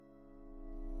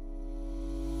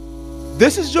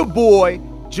This is your boy,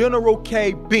 General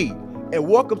KB, and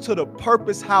welcome to the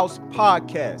Purpose House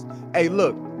Podcast. Hey,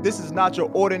 look, this is not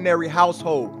your ordinary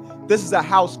household. This is a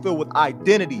house filled with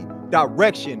identity,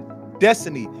 direction,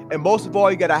 destiny, and most of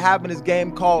all, you gotta have in this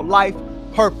game called life,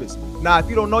 purpose. Now, if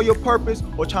you don't know your purpose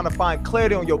or trying to find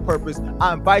clarity on your purpose,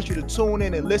 I invite you to tune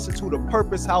in and listen to the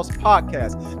Purpose House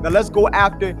Podcast. Now, let's go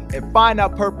after and find our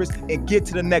purpose and get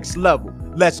to the next level.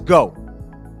 Let's go.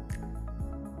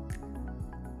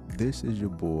 This is your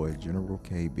boy, General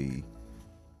KB,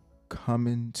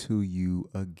 coming to you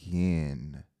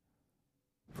again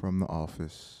from the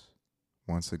office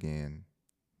once again.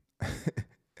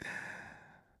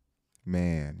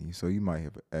 Man, so you might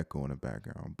have an echo in the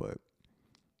background, but,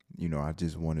 I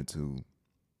just wanted to,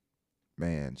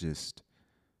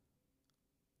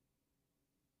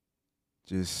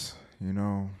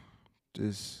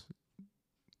 just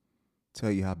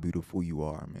tell you how beautiful you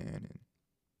are, man. And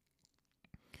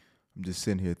I'm just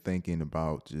sitting here thinking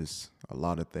about just a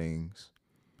lot of things,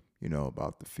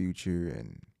 about the future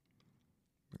and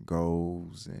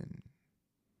goals and,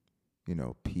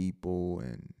 people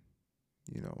and,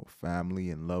 family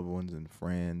and loved ones and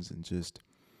friends and just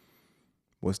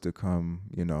what's to come,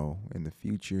 in the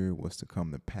future, what's to come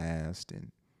in the past.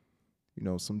 And,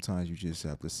 sometimes you just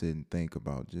have to sit and think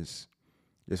about just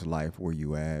life, where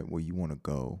you at, where you want to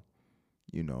go.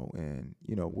 And,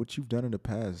 what you've done in the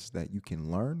past that you can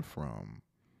learn from,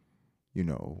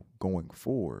 going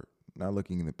forward, not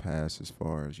looking in the past as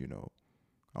far as,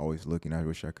 always looking, I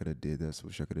wish I could have did this,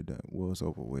 wish I could have done. Well, it's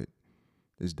over with.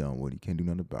 It's done with. You can't do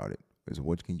nothing about it. It's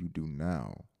what can you do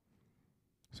now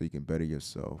so you can better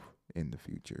yourself in the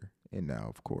future and now,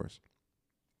 of course.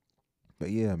 But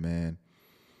yeah, man,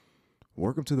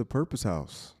 welcome to the Purpose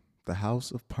House, the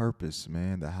house of purpose,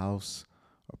 man, the house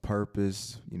a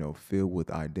purpose, filled with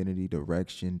identity,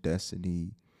 direction,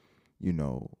 destiny,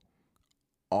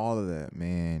 all of that,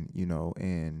 man,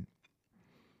 and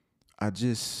I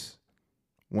just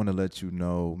want to let you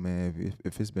know, man,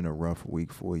 if it's been a rough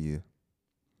week for you,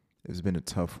 if it's been a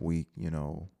tough week,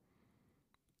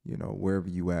 wherever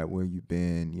you at, where you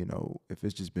been, if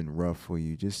it's just been rough for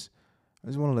you, I just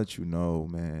want to let you know,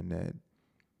 man, that,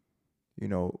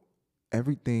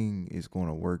 everything is going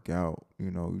to work out.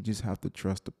 You just have to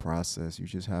trust the process. You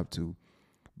just have to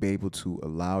be able to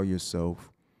allow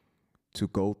yourself to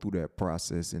go through that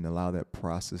process and allow that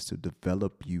process to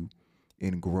develop you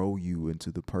and grow you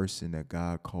into the person that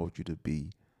God called you to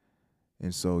be.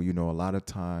 And so, a lot of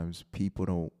times people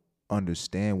don't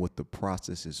understand what the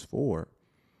process is for.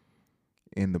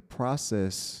 In the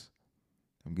process,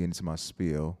 I'm getting to my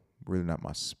spiel, really not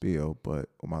my spiel, but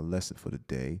my lesson for the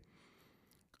day.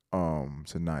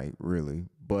 Tonight, really,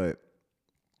 but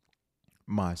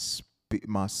my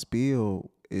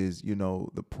spiel is,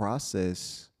 the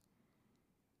process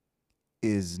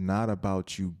is not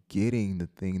about you getting the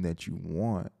thing that you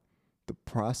want. The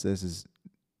process is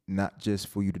not just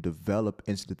for you to develop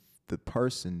into the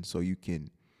person so you can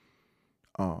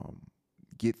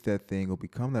get that thing or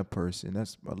become that person.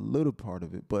 That's a little part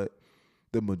of it, but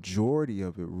the majority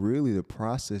of it, really, the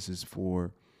process is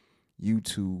for you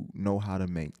to know how to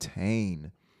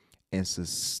maintain and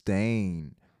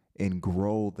sustain and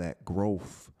grow that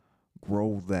growth,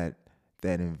 grow that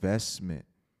investment,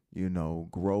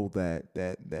 grow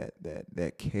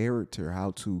that character, how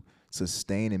to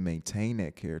sustain and maintain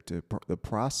that character. The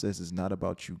process is not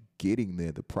about you getting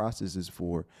there. The process is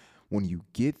for when you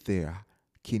get there,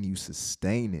 can you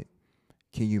sustain it?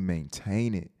 Can you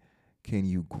maintain it? Can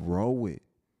you grow it?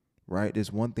 Right?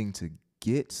 There's one thing to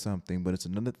get something, but it's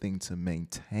another thing to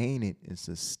maintain it and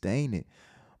sustain it.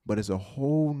 But it's a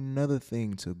whole nother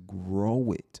thing to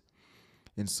grow it.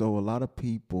 And so a lot of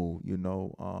people, and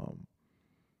I'm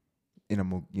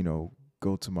gonna,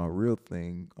 go to my real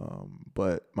thing,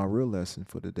 but my real lesson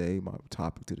for today, my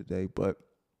topic to today, but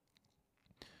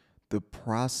the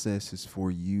process is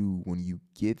for you when you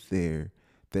get there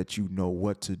that you know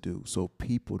what to do so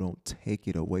people don't take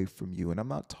it away from you. And I'm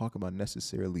not talking about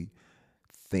necessarily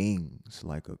things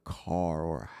like a car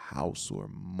or a house or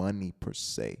money per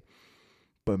se,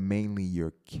 but mainly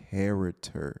your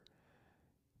character,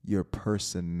 your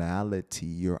personality,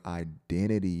 your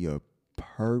identity, your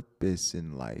purpose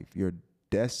in life, your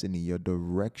destiny, your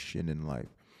direction in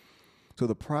life. So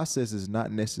the process is not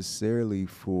necessarily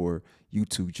for you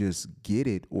to just get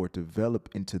it or develop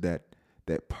into that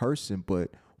person,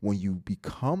 but when you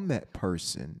become that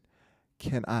person,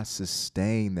 can I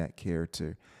sustain that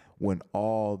character when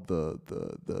all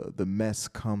the mess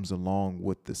comes along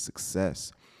with the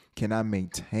success? Can I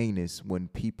maintain this when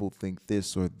people think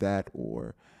this or that,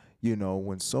 or You know,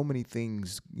 when so many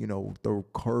things, you know, throw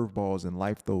curveballs in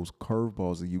life, those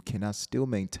curveballs, and you cannot still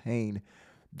maintain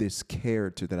this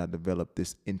character that I developed,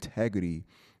 this integrity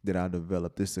that I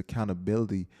developed, this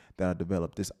accountability that I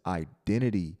developed, this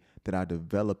identity that I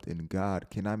developed in God.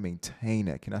 Can I maintain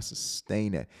that? Can I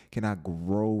sustain that? Can I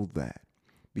grow that?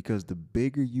 Because the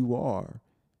bigger you are,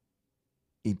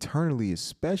 eternally,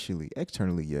 especially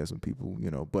externally, yes, when people,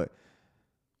 you know, but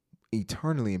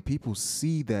eternally, and people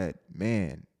see that,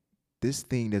 man, this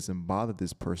thing doesn't bother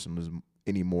this person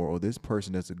anymore, or this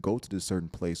person doesn't go to this certain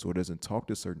place, or doesn't talk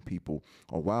to certain people,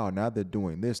 or wow, now they're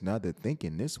doing this, now they're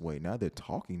thinking this way, now they're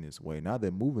talking this way, now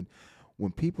they're moving.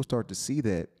 When people start to see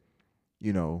that,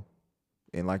 you know,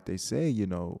 and like they say, you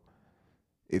know,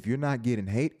 if you're not getting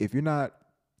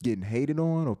hated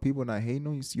on, or people are not hating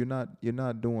on you, you're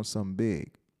not doing something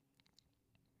big.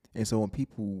 And so when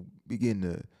people begin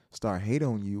to start hate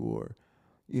on you, or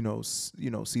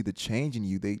see the change in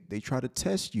you, they try to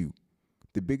test you.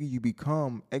 The bigger you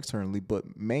become externally,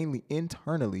 but mainly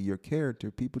internally, your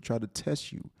character, people try to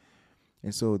test you.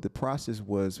 And so the process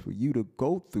was for you to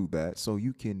go through that, so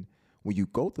you can, when you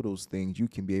go through those things, you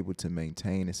can be able to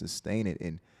maintain and sustain it,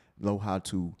 and know how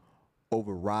to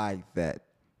override that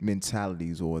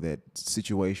mentalities, or that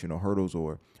situation, or hurdles,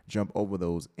 or jump over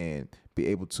those, and be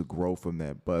able to grow from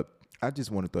that. But I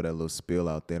just want to throw that little spill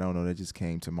out there. I don't know, that just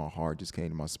came to my heart, just came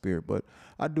to my spirit. But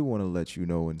I do want to let you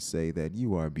know and say that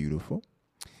you are beautiful.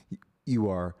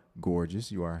 You are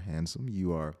gorgeous. You are handsome.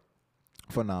 You are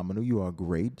phenomenal. You are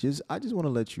great. I just want to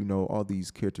let you know all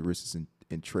these characteristics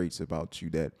and traits about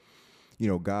you that, you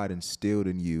know, God instilled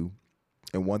in you,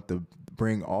 and want to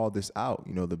bring all this out,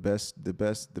 you know, all the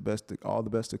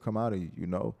best to come out of you, you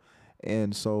know.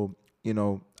 And so, you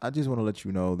know, I just want to let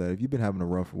you know that if you've been having a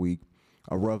rough week,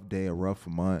 a rough day, a rough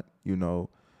month, you know,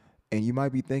 and you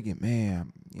might be thinking,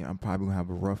 man, you know, I'm probably gonna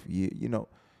have a rough year, you know,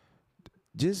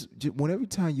 just whenever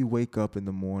time you wake up in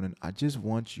the morning, I just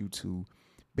want you to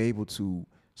be able to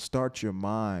start your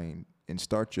mind and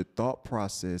start your thought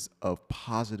process of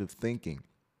positive thinking.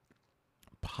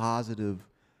 Positive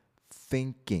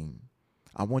thinking.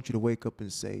 I want you to wake up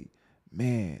and say,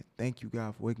 man, thank you,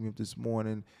 God, for waking me up this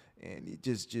morning. And it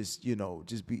just, you know,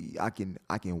 just be, I can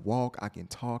walk, I can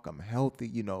talk, I'm healthy,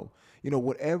 you know,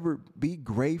 whatever. Be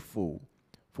grateful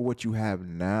for what you have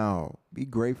now. Be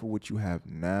grateful for what you have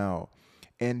now,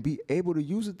 and be able to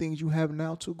use the things you have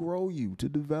now to grow you, to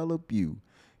develop you.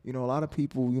 You know, a lot of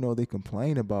people, you know, they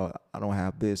complain about, I don't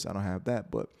have this, I don't have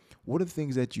that. But what are the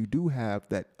things that you do have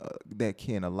that that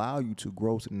can allow you to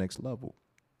grow to the next level?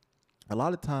 A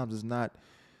lot of times it's not,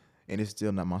 and it's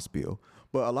still not my spiel,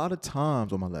 but a lot of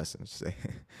times, or my lesson, I should say,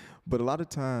 but a lot of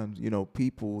times, you know,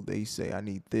 people, they say, I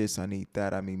need this, I need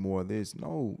that, I need more of this.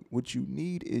 No, what you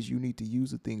need is, you need to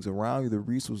use the things around you, the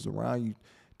resources around you,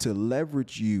 to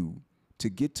leverage you, to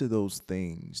get to those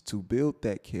things, to build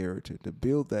that character, to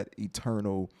build that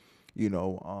eternal, that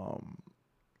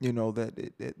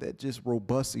just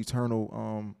robust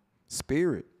eternal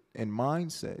spirit and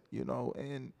mindset, you know.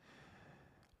 And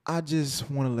I just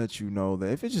want to let you know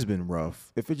that if it's just been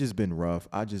rough,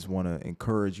 I just want to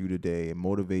encourage you today and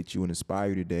motivate you and inspire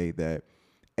you today that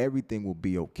everything will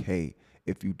be okay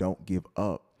if you don't give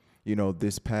up. You know,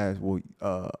 this past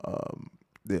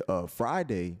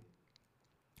Friday,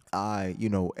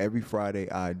 every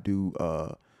Friday I do,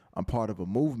 I'm part of a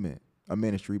movement, a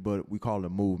ministry, but we call it a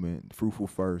movement, Fruitful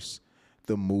First,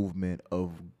 the movement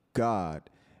of God.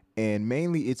 And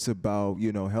mainly it's about,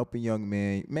 you know, helping young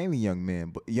men, mainly young men,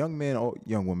 but young men or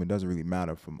young women, doesn't really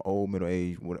matter, from old, middle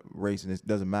age, race, and it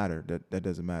doesn't matter. That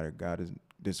doesn't matter. God doesn't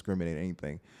discriminate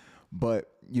anything.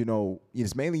 But, you know,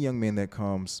 it's mainly young men that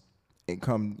come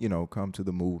to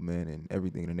the movement and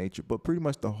everything in nature. But pretty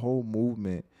much the whole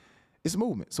movement, it's a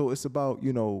movement. So it's about,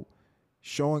 you know,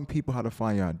 showing people how to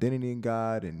find your identity in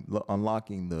God, and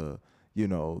unlocking the,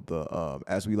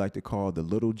 as we like to call, the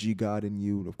little G God in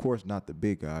you. Of course, not the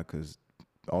big God, because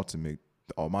the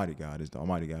Almighty God is the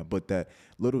Almighty God, but that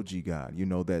little G God, you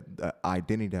know, that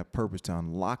identity, that purpose, to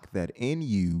unlock that in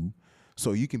you,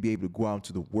 so you can be able to go out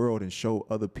into the world and show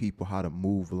other people how to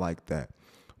move like that,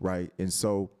 right? And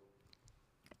so,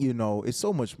 you know, it's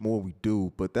so much more we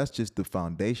do, but that's just the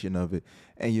foundation of it.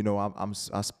 And, you know, I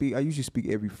usually speak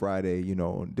every Friday, you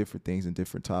know, on different things and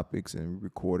different topics, and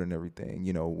record and everything,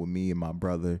 you know, with me and my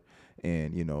brother,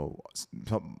 and, you know,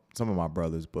 some of my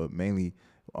brothers, but mainly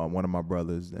one of my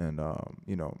brothers, and,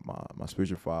 you know, my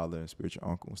spiritual father and spiritual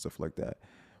uncle and stuff like that.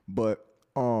 But,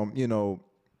 you know,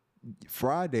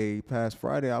 past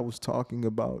Friday, I was talking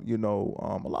about, you know,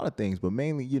 a lot of things, but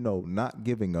mainly, you know, not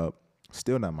giving up.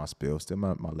 Still not my spill, still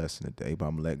not my lesson today, but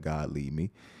I'm gonna let God lead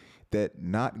me. That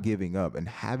not giving up and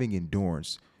having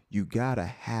endurance, You gotta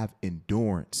have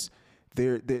endurance.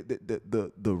 The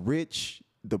rich,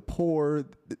 the poor,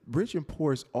 the rich and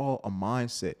poor is all a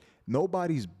mindset.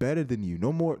 Nobody's better than you.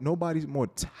 Nobody's more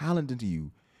talented than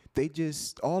you.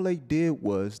 All they did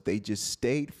was they just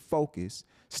stayed focused,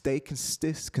 stayed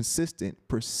consistent,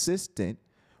 persistent,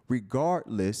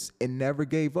 regardless, and never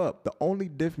gave up. The only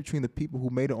difference between the people who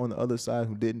made it on the other side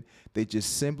who didn't, they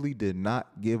just simply did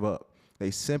not give up.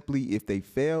 They simply, if they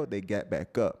failed, they got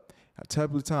back up. I tell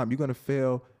you all the time, you're going to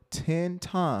fail 10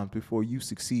 times before you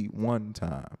succeed one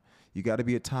time. You got to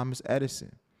be a Thomas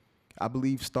Edison. I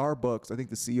believe Starbucks, I think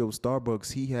the CEO of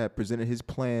Starbucks, he had presented his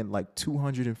plan like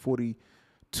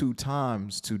 242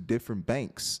 times to different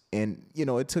banks. And,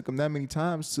 it took him that many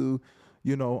times to,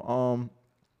 it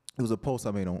was a post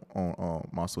I made on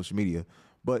my social media,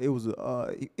 but it was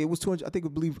 200.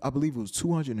 I believe it was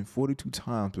 242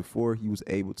 times before he was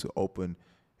able to open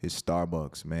his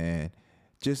Starbucks. Man,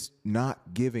 just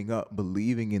not giving up,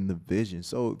 believing in the vision.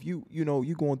 So if you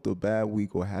going through a bad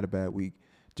week or had a bad week,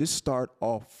 just start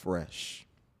off fresh.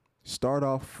 Start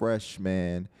off fresh,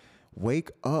 man.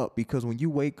 Wake up, because when you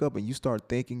wake up and you start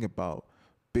thinking about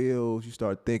bills, you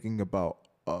start thinking about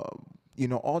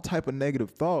all type of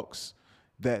negative thoughts,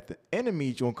 that the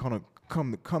enemy's gonna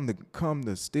come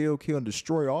to steal, kill, and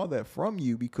destroy all that from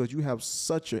you, because you have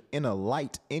such an inner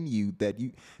light in you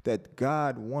that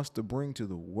God wants to bring to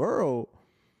the world.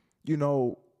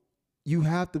 You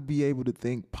have to be able to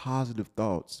think positive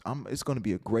thoughts. It's gonna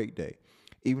be a great day,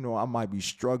 even though I might be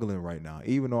struggling right now.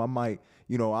 Even though I might,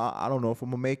 I don't know if I'm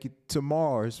gonna make it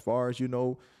tomorrow as far as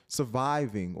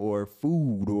surviving or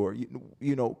food or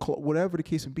whatever the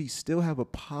case may be. Still have a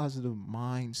positive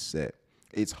mindset.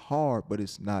 It's hard, but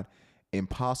it's not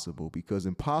impossible, because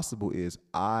impossible is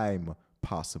I'm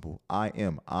possible.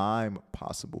 I'm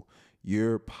possible.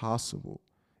 You're possible.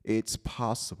 It's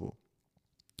possible.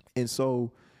 And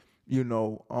so,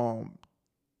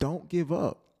 don't give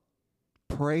up.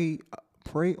 Pray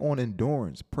on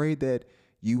endurance. Pray that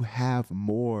you have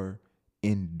more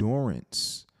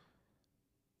endurance.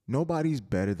 Nobody's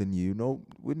better than you. No,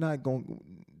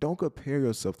 don't compare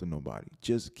yourself to nobody.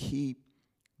 Just keep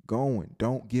going.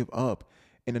 Don't give up.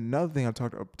 And another thing I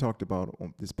talked about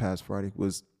on this past Friday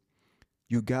was,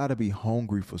 you got to be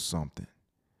hungry for something.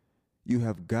 You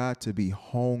have got to be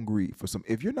hungry for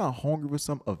something. If you're not hungry for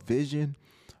something, a vision,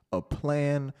 a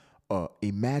plan,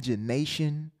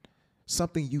 imagination,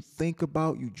 something you think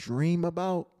about, you dream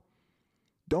about,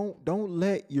 don't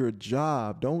let your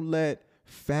job, don't let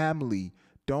family,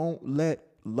 don't let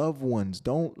loved ones,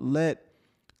 don't let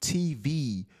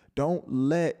TV, don't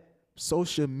let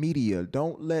social media,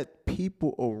 don't let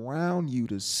people around you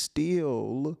to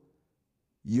steal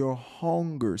your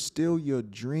hunger, steal your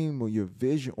dream or your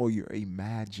vision or your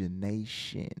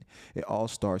imagination. It all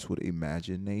starts with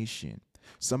imagination.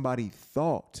 Somebody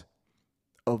thought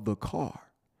of the car.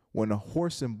 When a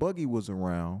horse and buggy was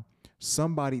around,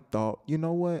 somebody thought, you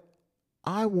know what?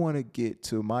 I want to get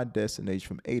to my destination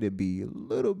from A to B a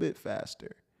little bit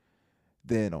faster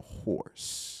than a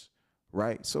horse,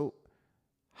 right? So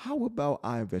how about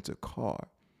I invent a car?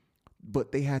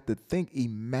 But they had to think,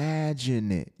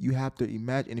 imagine it. You have to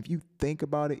imagine. And if you think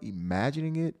about it,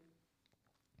 imagining it,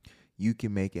 you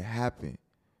can make it happen.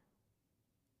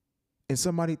 And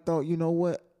somebody thought, you know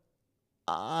what?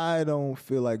 I don't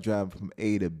feel like driving from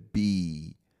A to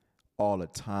B all the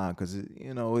time, because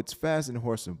it's faster than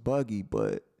horse and buggy,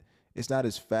 but it's not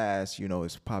as fast.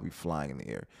 It's probably flying in the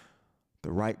air.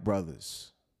 The Wright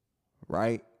brothers,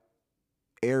 right?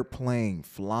 Airplane,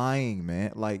 flying,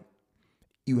 man. Like,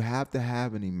 you have to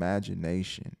have an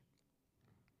imagination.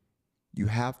 You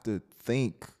have to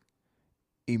think,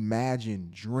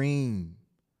 imagine, dream,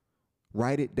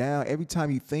 write it down. Every time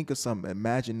you think of something,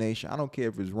 imagination. I don't care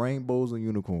if it's rainbows or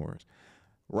unicorns.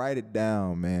 Write it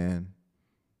down, man.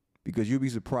 Because you'll be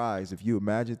surprised if you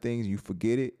imagine things, you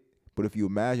forget it. But if you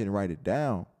imagine and write it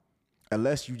down,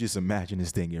 unless you just imagine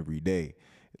this thing every day.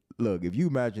 Look, if you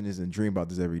imagine this and dream about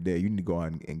this every day, you need to go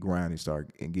out and grind and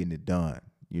start and getting it done.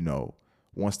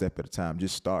 One step at a time.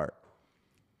 Just start.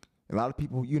 A lot of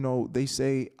people, they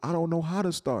say, I don't know how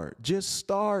to start. Just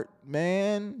start,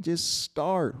 man. Just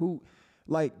start.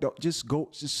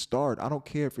 Just start. I don't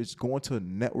care if it's going to a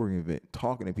networking event,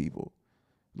 talking to people.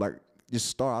 Just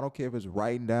start. I don't care if it's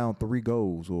writing down 3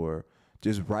 goals or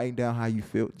just writing down how you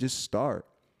feel. Just start.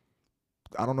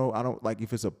 I don't know. I don't like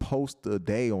if it's a post a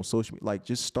day on social media.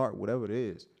 Just start, whatever it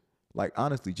is.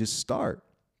 Honestly, just start.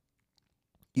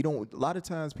 A lot of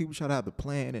times people try to have the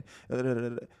plan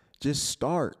and just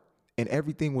start, and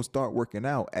everything will start working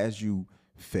out as you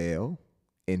fail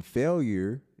And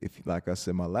failure, if like I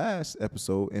said in my last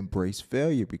episode, embrace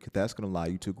failure because that's going to allow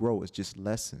you to grow. It's just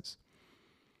lessons.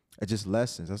 It's just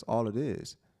lessons. That's all it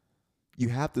is. You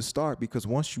have to start because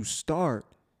once you start,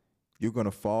 you're going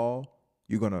to fall.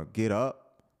 You're going to get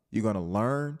up. You're going to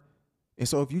learn. And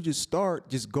so if you just start,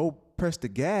 just go press the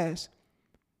gas,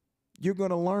 you're going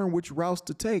to learn which routes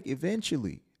to take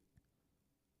eventually.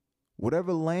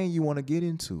 Whatever lane you want to get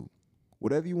into,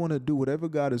 whatever you want to do, whatever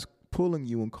God is pulling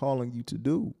you and calling you to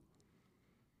do.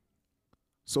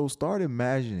 So start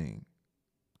imagining,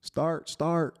 start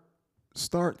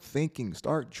thinking,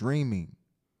 start dreaming,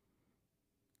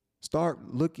 start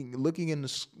looking in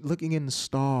the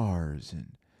stars,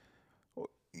 and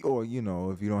or you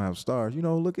know, if you don't have stars, you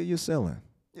know, look at your ceiling.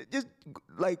 Just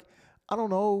like, I don't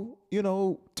know, you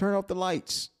know, turn off the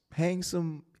lights, hang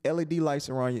some LED lights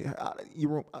around your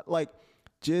room. Like,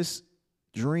 just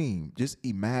dream, just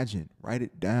imagine, write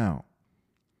it down.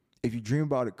 If you dream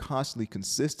about it constantly,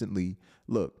 consistently,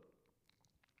 look,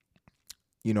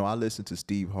 you know, I listen to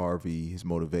Steve Harvey, his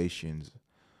motivations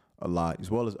a lot, as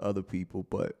well as other people.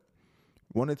 But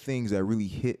one of the things that really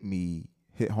hit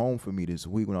home for me this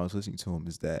week when I was listening to him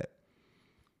is that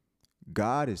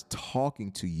God is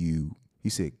talking to you. He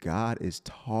said, God is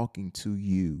talking to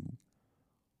you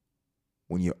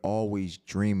when you're always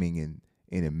dreaming and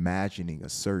imagining a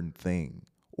certain thing,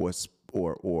 or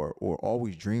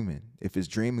always dreaming. If it's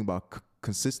dreaming about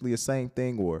consistently the same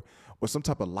thing or some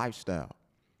type of lifestyle,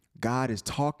 God is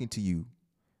talking to you.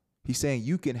 He's saying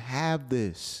you can have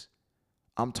this.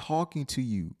 I'm talking to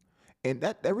you. And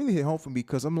that really hit home for me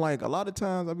because I'm like, a lot of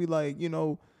times I'll be like, you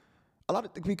know, a lot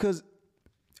of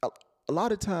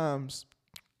times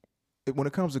when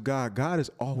it comes to God, God is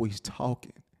always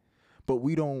talking, but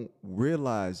we don't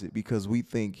realize it because we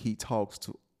think he talks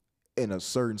to in a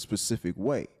certain specific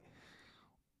way.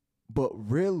 But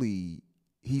really,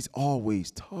 he's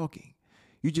always talking.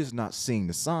 You're just not seeing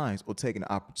the signs or taking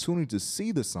the opportunity to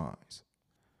see the signs.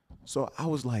 So I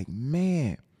was like,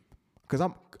 man, because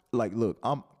I'm like, look,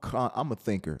 I'm a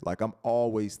thinker. Like, I'm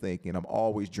always thinking, I'm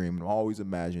always dreaming, I'm always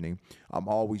imagining, I'm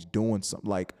always doing something,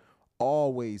 like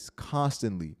always,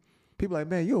 constantly. People are like,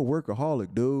 man, you're a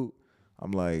workaholic, dude.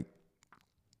 I'm like,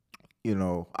 you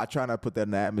know, I try not to put that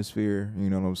in the atmosphere. You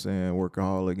know what I'm saying?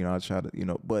 Workaholic, you know, I try to, you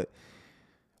know, but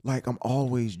like, I'm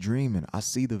always dreaming. I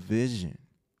see the vision.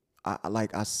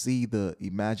 I see the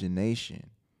imagination,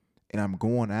 and I'm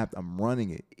going after, I'm running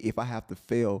it. If I have to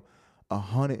fail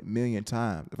 100 million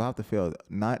times, if I have to fail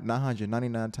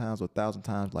 999 times or 1,000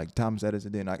 times, like Thomas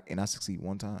Edison did, and I succeed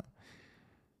one time.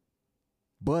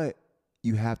 But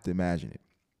you have to imagine it.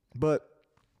 But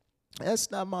that's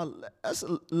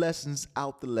lessons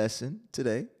out the lesson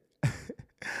today.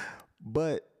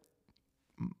 But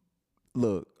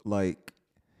look, like,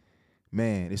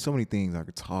 man, there's so many things I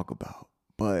could talk about.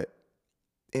 But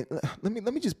let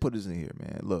me just put this in here,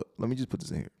 man. Look, let me just put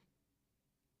this in here.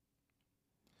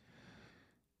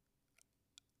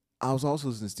 I was also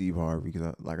listening to Steve Harvey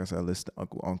because, like I said, I listened to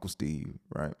Uncle Steve,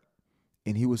 right?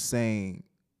 And he was saying,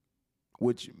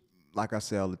 which, like I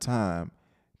say all the time,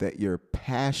 that your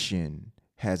passion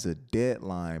has a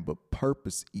deadline, but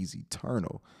purpose is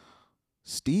eternal.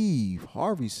 Steve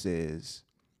Harvey says,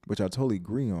 which I totally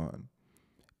agree on,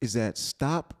 is that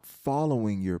stop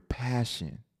following your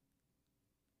passion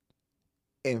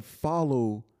and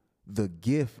follow the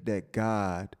gift that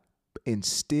God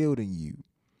instilled in you.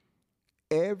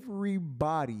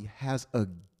 Everybody has a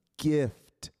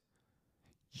gift.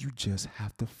 You just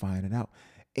have to find it out.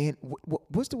 And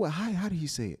what's the way? How do you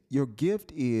say it? Your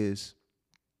gift is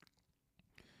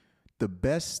the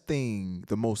best thing,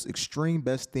 the most extreme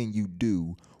best thing you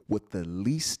do with the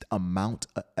least amount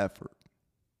of effort.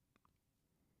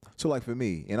 So, like, for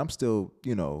me, and I'm still,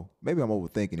 you know, maybe I'm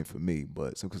overthinking it for me,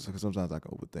 but sometimes I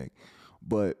can overthink.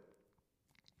 But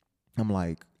I'm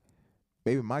like,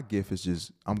 maybe my gift is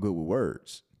just, I'm good with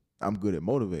words. I'm good at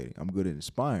motivating. I'm good at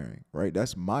inspiring, right?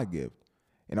 That's my gift.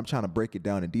 And I'm trying to break it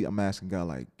down I'm asking God,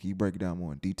 like, can you break it down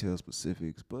more in detail,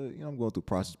 specifics? But, you know, I'm going through the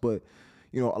process. But,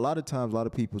 you know, a lot of times, a lot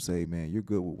of people say, man, you're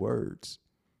good with words.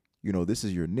 You know, this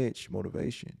is your niche,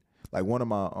 motivation. Like, one of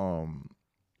my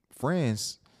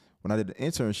friends, when I did the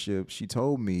internship, she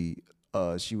told me,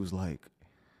 she was like,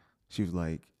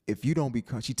 if you don't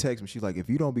become, she texted me, she's like, if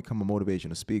you don't become a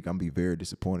motivational speaker, I'm gonna be very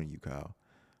disappointed in you, Kyle.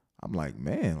 I'm like,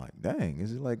 man, like, dang,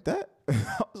 is it like that?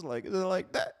 I was like, is it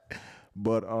like that?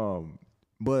 But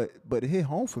it hit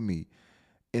home for me.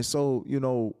 And so, you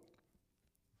know,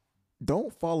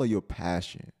 don't follow your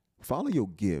passion. Follow your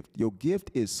gift. Your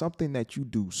gift is something that you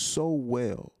do so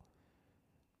well,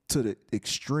 to the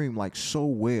extreme, like so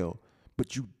well,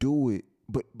 but you do it,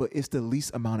 but it's the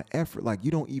least amount of effort. Like,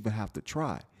 you don't even have to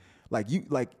try. Like, you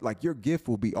like your gift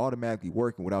will be automatically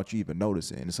working without you even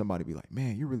noticing. And somebody be like,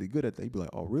 man, you're really good at that. You be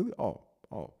like, oh, really? Oh,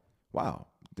 wow.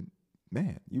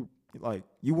 Man, you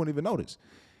won't even notice,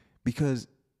 because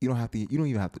you don't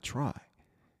even have to try.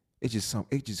 It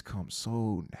just comes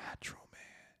so natural,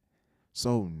 man.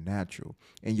 So natural.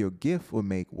 And your gift will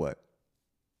make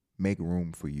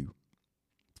room for you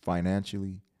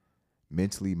financially,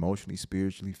 mentally, emotionally,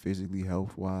 spiritually, physically,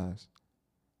 health-wise,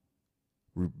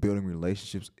 building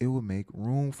relationships. It will make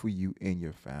room for you and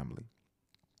your family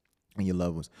and your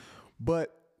loved ones.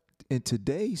 But in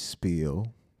today's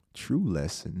spiel, true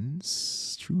lesson,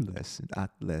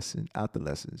 out the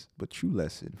lessons, but true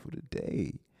lesson for the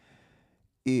day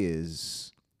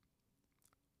is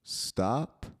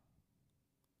stop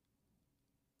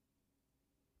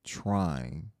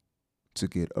trying to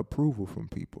get approval from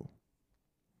people.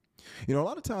 You know, a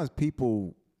lot of times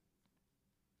people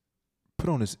put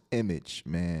on this image,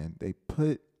 man. They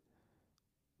put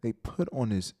on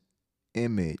this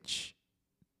image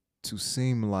to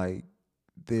seem like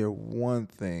they're one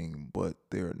thing, but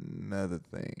they're another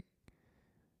thing.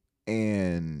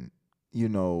 And, you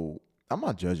know, I'm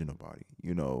not judging nobody,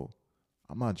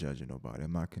 I'm not judging nobody.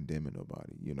 I'm not condemning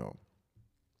nobody,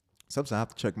 Sometimes I have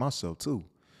to check myself too,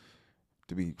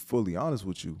 to be fully honest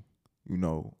with you,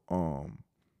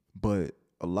 But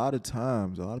a lot of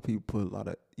times, a lot of people put a lot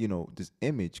of, this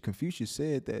image. Confucius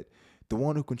said that the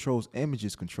one who controls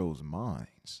images controls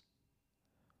minds.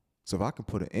 So if I can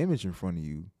put an image in front of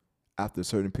you, after a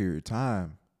certain period of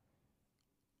time,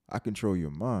 I control your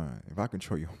mind. If I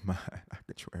control your mind, I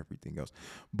control everything else.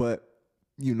 But,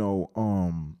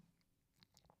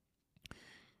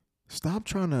 stop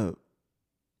trying to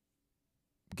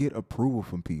get approval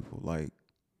from people. Like,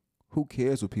 who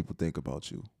cares what people think about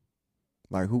you?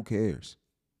 Like, who cares?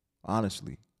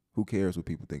 Honestly, who cares what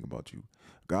people think about you?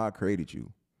 God created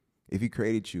you. If he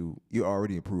created you, you're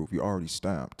already approved. You're already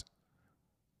stamped.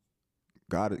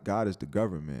 God is the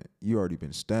government. You already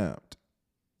been stamped.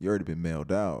 You already been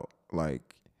mailed out.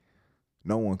 Like,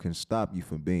 no one can stop you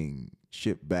from being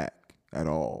shipped back at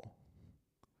all.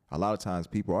 A lot of times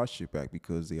people are shipped back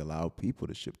because they allow people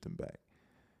to ship them back.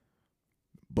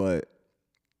 But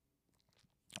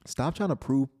stop trying to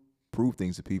prove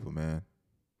things to people, man.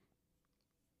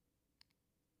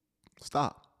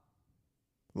 Stop.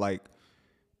 Like,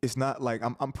 it's not like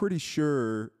I'm pretty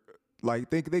sure.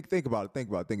 Like, think about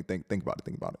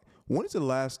it. When is the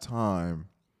last time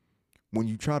when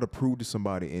you try to prove to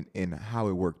somebody in how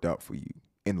it worked out for you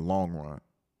in the long run?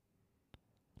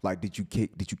 Like, did you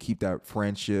keep that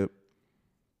friendship?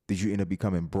 Did you end up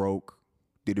becoming broke?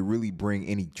 Did it really bring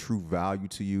any true value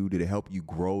to you? Did it help you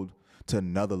grow to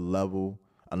another level?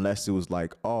 Unless it was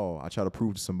like, oh, I tried to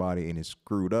prove to somebody and it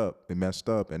screwed up, it messed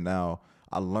up, and now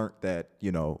I learned that,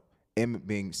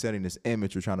 setting this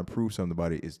image or trying to prove something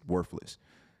about it is worthless,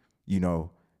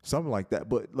 something like that.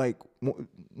 But like,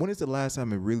 when is the last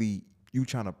time it really you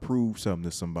trying to prove something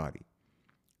to somebody?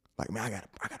 Like, man, I gotta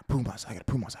prove myself.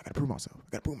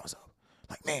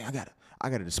 Like, man, I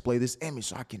gotta display this image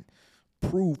so I can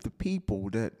prove to people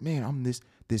that, man, I'm this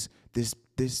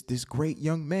great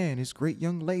young man, this great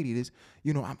young lady,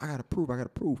 I gotta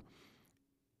prove.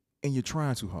 And you're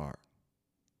trying too hard.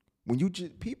 When you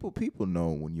just people know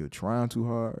when you're trying too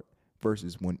hard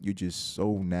versus when you're just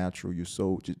so natural, you're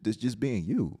so just being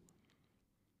you.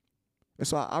 And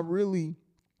so I really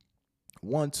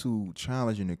want to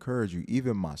challenge and encourage you,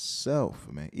 even myself,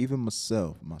 man,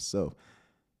 myself.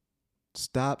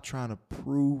 Stop trying to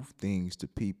prove things to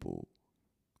people.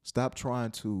 Stop trying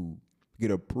to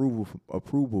get approval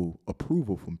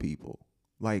from people.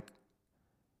 Like,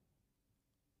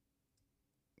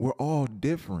 we're all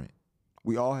different.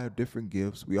 We all have different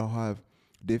gifts. We all have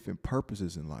different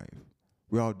purposes in life.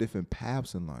 We all have different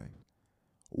paths in life.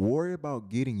 Worry about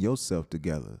getting yourself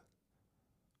together.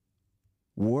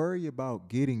 Worry about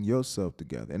getting yourself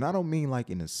together. And I don't mean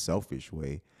like in a selfish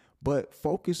way, but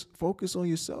focus on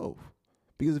yourself.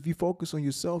 Because if you focus on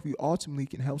yourself, you ultimately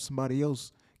can help somebody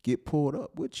else get pulled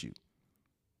up with you.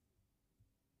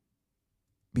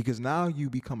 Because now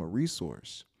you become a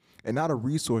resource. And not a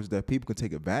resource that people can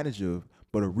take advantage of,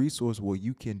 but a resource where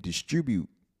you can distribute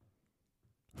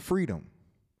freedom,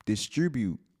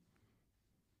 distribute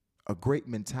a great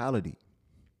mentality,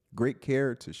 great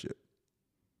charactership.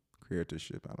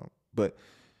 But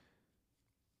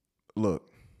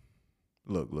look.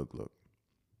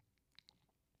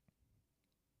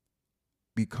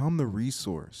 Become the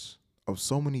resource of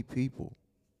so many people.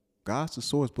 God's the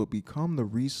source, but become the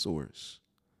resource.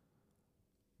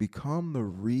 Become the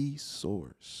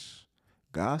resource.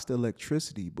 God's the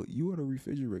electricity, but you are the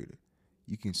refrigerator.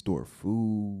 You can store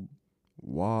food,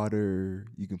 water.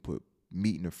 You can put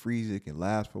meat in the freezer. It can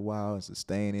last for a while and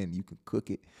sustain it. And you can cook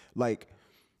it. Like,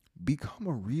 become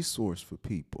a resource for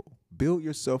people. Build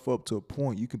yourself up to a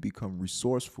point you can become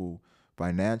resourceful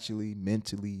financially,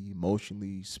 mentally,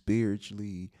 emotionally,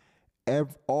 spiritually,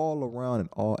 all around in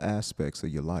all aspects of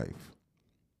your life.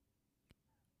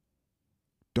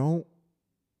 Don't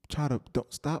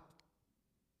stop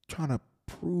trying to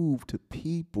prove to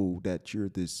people that you're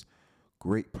this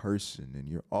great person and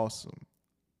you're awesome.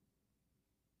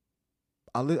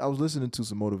 I was listening to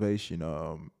some motivation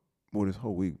well, this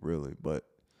whole week really, but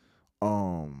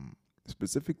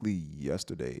specifically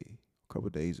yesterday, a couple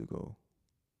of days ago.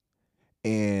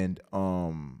 And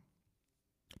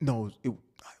no, it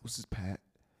was just Pat.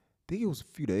 I think it was a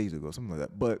few days ago, something like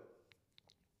that. But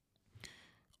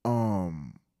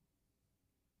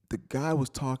the guy was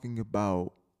talking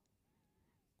about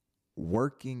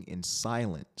working in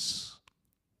silence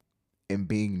and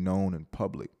being known in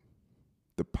public.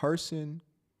 The person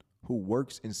who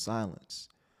works in silence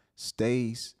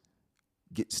stays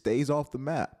off the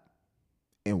map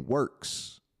and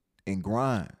works and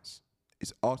grinds.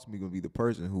 It's ultimately going to be the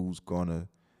person who's going to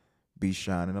be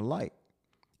shining a light.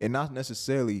 And not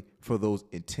necessarily for those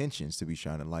intentions to be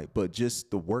shining light, but just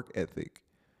the work ethic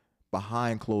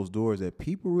behind closed doors that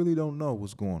people really don't know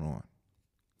what's going on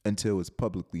until it's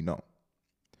publicly known.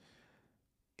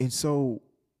 And so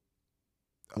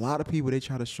a lot of people, they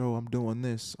try to show, I'm doing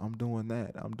this, I'm doing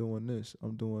that, I'm doing this,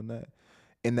 I'm doing that.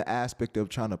 In the aspect of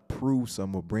trying to prove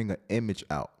something or bring an image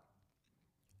out.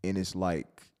 And it's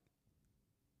like,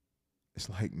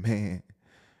 man,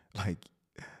 like,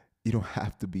 you don't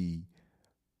have to be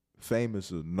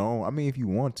famous or known. I mean, if you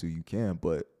want to, you can,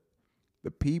 but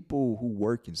the people who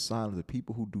work in silence, the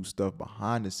people who do stuff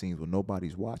behind the scenes when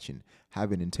nobody's watching,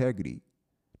 having integrity,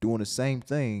 doing the same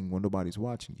thing when nobody's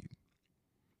watching you,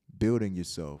 building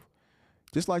yourself.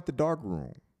 Just like the dark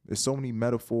room. There's so many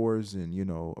metaphors and,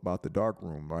 about the dark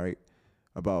room, right?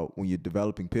 About when you're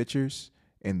developing pictures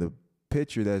and the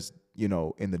picture that's,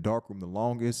 in the dark room the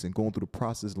longest and going through the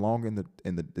process longer in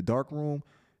the dark room,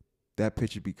 that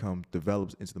picture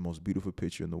develops into the most beautiful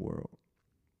picture in the world.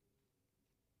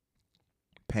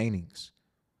 Paintings.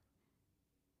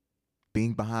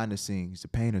 Being behind the scenes, the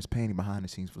painter's painting behind the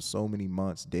scenes for so many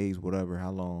months, days, whatever,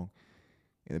 how long.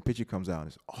 And the picture comes out and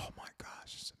it's, oh my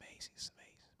gosh, it's amazing, it's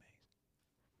amazing,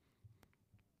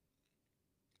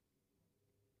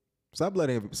 it's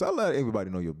amazing. Stop letting everybody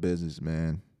know your business,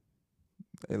 man.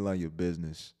 They love your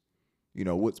business.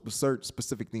 What certain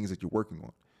specific things that you're working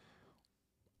on.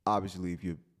 Obviously, if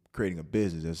you're creating a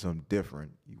business, that's something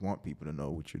different. You want people to know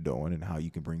what you're doing and how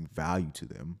you can bring value to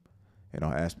them in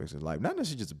all aspects of life. Not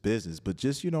necessarily just a business, but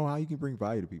just, how you can bring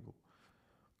value to people.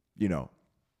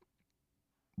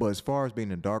 But as far as being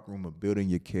in the dark room of building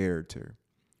your character,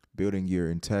 building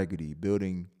your integrity,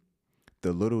 building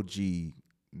the little G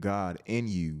God in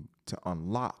you to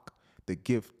unlock the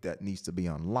gift that needs to be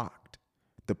unlocked,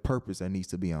 the purpose that needs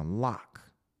to be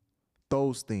unlocked.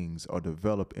 Those things are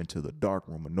developed into the dark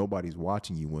room and nobody's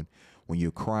watching you when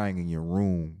you're crying in your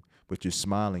room, but you're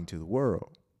smiling to the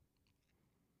world.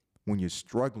 When you're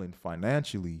struggling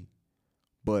financially,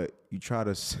 but you try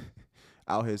to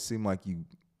out here seem like you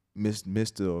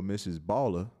Mr. or Mrs.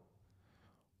 Baller,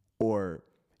 or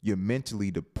you're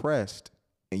mentally depressed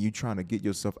and you're trying to get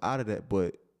yourself out of that,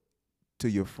 but to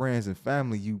your friends and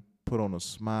family, you put on a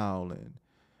smile and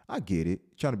I get it,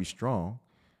 trying to be strong,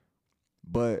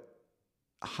 but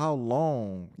how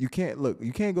long you can't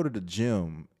go to the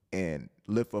gym and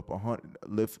lift up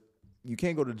you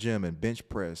can't go to the gym and bench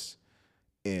press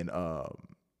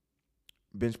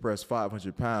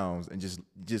 500 pounds and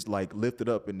just like lift it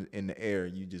up in the air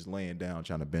and you just laying down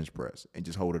trying to bench press and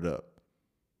just hold it up.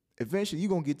 Eventually you're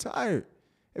gonna get tired.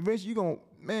 Eventually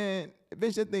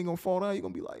that thing gonna fall down. You're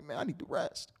gonna be like, man, I need to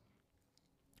rest.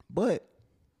 But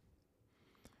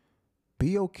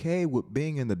be okay with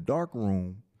being in the dark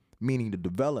room, meaning the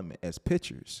development as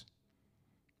pictures.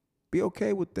 Be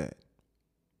okay with that.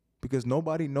 Because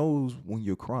nobody knows when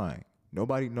you're crying.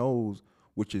 Nobody knows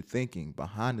what you're thinking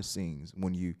behind the scenes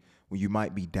when you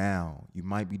might be down, you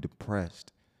might be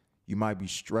depressed, you might be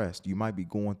stressed, you might be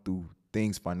going through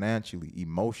things financially,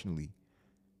 emotionally,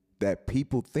 that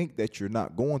people think that you're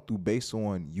not going through based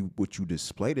on what you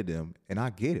display to them. And I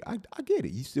get it. I get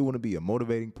it. You still want to be a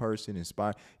motivating person,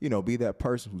 inspire, be that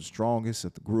person who's strongest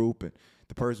at the group and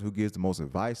the person who gives the most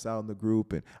advice out in the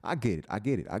group. And I get it. I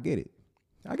get it. I get it.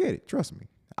 I get it. Trust me.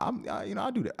 I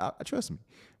do that. I trust me.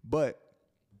 But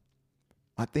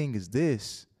my thing is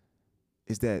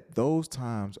that those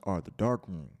times are the dark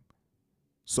room.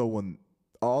 So when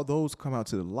all those come out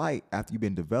to the light after you've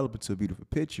been developed into a beautiful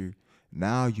picture.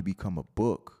 Now you become a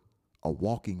book, a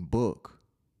walking book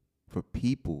for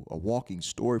people, a walking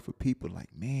story for people.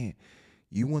 Like, man,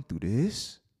 you went through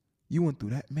this, you went through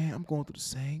that. Man, I'm going through the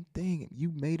same thing. And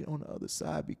you made it on the other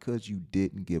side because you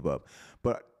didn't give up.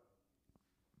 But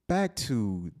back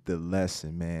to the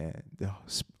lesson, man.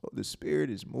 The spirit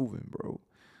is moving, bro.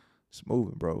 It's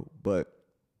moving, bro. But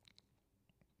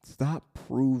stop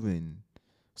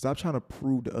stop trying to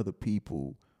prove to other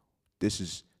people this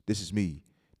is me.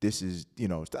 This is,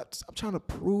 stop trying to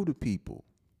prove to people.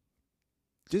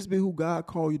 Just be who God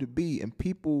called you to be, and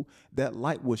people, that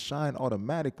light will shine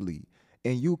automatically.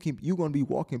 And you're gonna be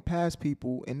walking past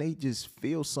people and they just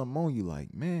feel something on you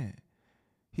like, man,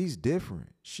 he's different.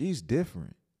 She's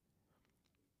different.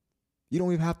 You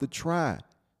don't even have to try.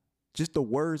 Just the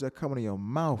words that come out of your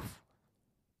mouth,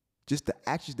 just the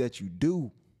actions that you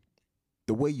do,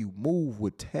 the way you move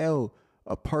would tell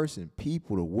a person,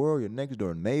 people, the world, your next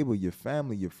door neighbor, your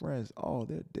family, your friends, oh,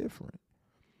 they're different.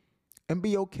 And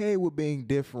be okay with being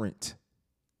different.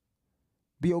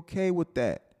 Be okay with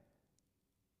that.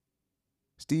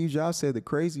 Steve Jobs said the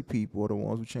crazy people are the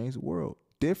ones who change the world.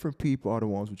 Different people are the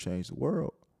ones who change the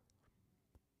world.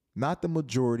 Not the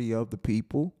majority of the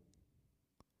people.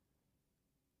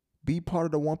 Be part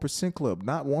of the 1% club,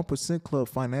 not 1% club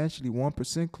financially,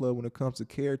 1% club when it comes to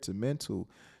character, mental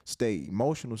state,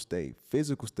 emotional state,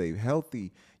 physical state,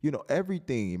 healthy,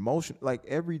 everything, emotion, like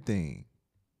everything.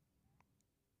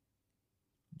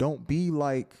 Don't be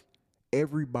like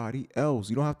everybody else.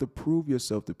 You don't have to prove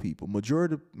yourself to people.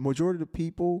 Majority of the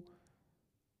people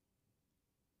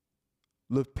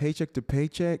live paycheck to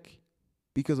paycheck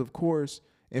because, of course,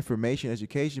 information,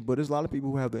 education, but there's a lot of people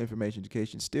who have the information,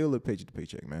 education, still live paycheck to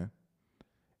paycheck, man.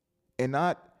 And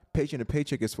not paycheck to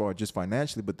paycheck as far as just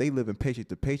financially, but they live in paycheck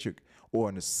to paycheck or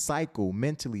in a cycle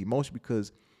mentally, emotionally,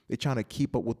 because they're trying to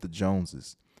keep up with the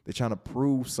Joneses. They're trying to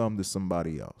prove something to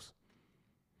somebody else.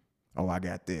 Oh, I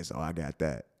got this. Oh, I got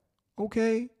that.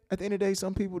 Okay. At the end of the day,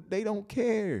 some people, they don't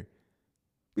care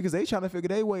because they trying to figure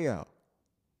their way out.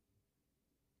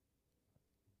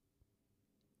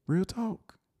 Real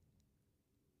talk.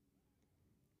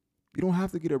 You don't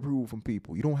have to get approval from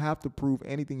people. You don't have to prove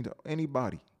anything to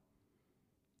anybody.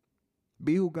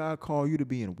 Be who God called you to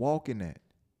be and walk in that.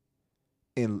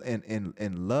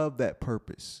 And love that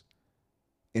purpose.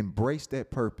 Embrace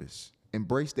that purpose.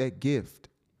 Embrace that gift.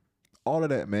 All of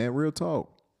that, man. Real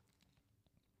talk.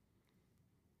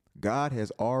 God has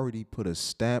already put a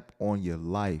stamp on your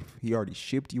life. He already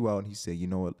shipped you out and he said, you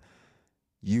know what?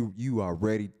 You are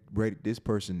ready. This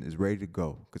person is ready to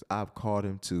go because I've called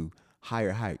him to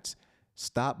higher heights.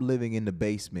 Stop living in the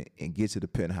basement and get to the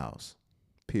penthouse.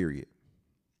 Period.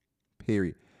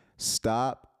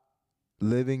 Stop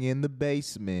living in the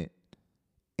basement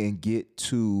and get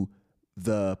to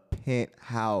the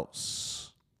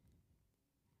penthouse.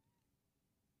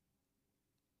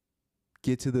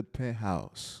 Get to the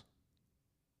penthouse.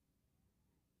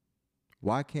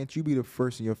 Why can't you be the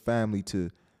first in your family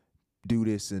to do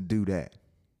this and do that?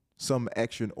 Something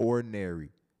extraordinary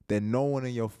that no one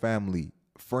in your family,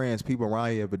 friends, people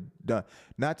around you ever done.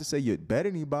 Not to say you're better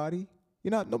than anybody.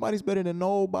 Nobody's better than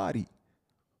nobody.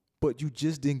 But you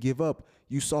just didn't give up.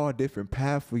 You saw a different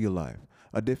path for your life,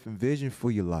 a different vision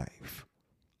for your life.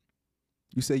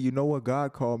 You say, you know what?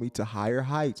 God called me to higher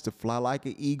heights, to fly like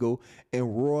an eagle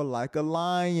and roar like a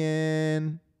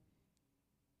lion.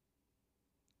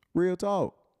 Real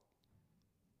talk.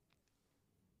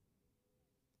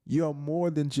 You're more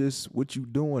than just what you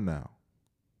doing now.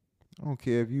 I don't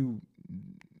care if you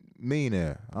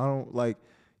millionaire. I don't like,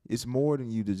 it's more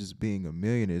than you to just being a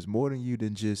millionaire. It's more than you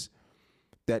than just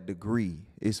that degree.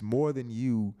 It's more than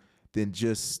you than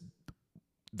just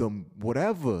the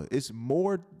whatever. It's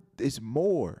more.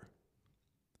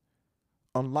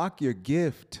 Unlock your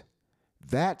gift.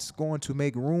 That's going to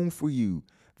make room for you.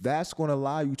 That's going to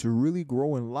allow you to really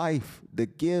grow in life. The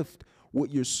gift, what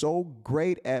you're so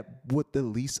great at with the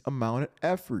least amount of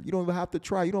effort. You don't even have to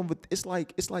try. It's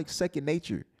like second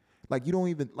nature. Like you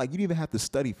didn't even have to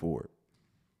study for it.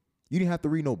 You didn't have to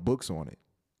read no books on it.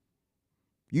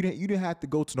 You didn't have to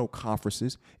go to no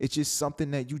conferences. It's just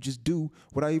something that you just do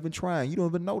without even trying. You don't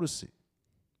even notice it.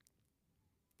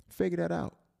 Figure that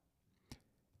out.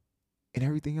 And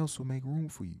everything else will make room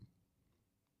for you.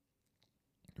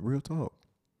 Real talk.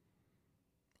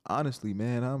 Honestly,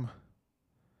 man,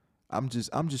 I'm just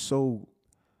so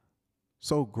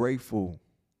grateful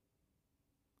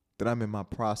that I'm in my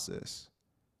process.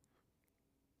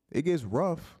 It gets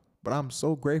rough, but I'm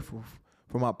so grateful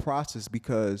for my process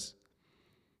because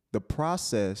the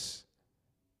process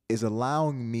is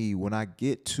allowing me, when I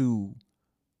get to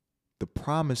the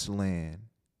promised land,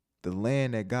 the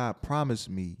land that God promised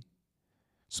me,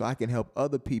 so I can help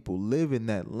other people live in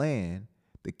that land,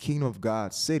 the kingdom of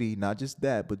God's city, not just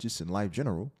that, but just in life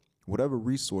general, whatever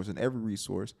resource and every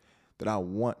resource that I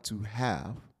want to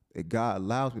have, that God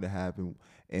allows me to have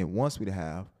and wants me to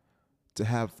have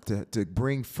to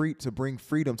bring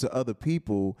freedom to other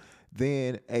people.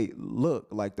 Then hey, look,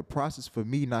 like the process for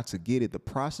me not to get it, the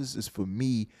process is for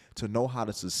me to know how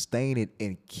to sustain it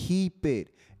and keep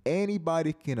it.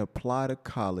 Anybody can apply to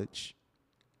college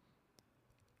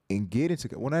and get into,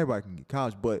 well, not everybody can get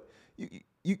college, but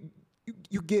you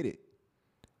get it.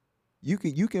 You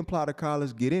can apply to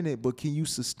college, get in it, but can you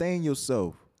sustain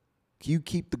yourself? Can you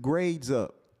keep the grades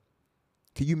up?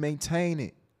 Can you maintain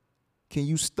it? Can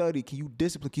you study? Can you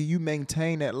discipline? Can you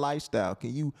maintain that lifestyle?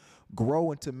 Can you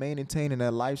grow into maintaining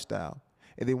that lifestyle?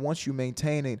 And then once you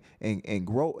maintain it and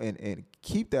grow and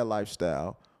keep that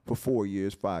lifestyle for 4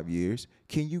 years, 5 years,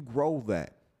 can you grow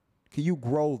that? Can you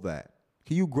grow that?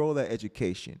 Can you grow that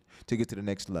education to get to the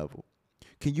next level?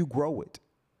 Can you grow it?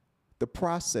 The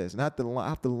process, and I have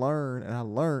to learn, and I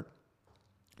learned,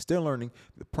 still learning,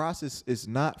 the process is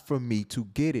not for me to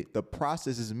get it. The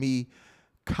process is me,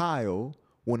 Kyle,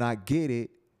 when I get it,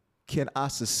 can I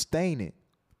sustain it?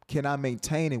 Can I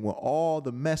maintain it when all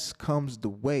the mess comes the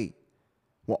way?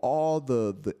 When all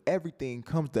the everything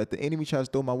comes that the enemy tries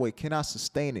to throw my way, can I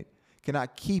sustain it? Can I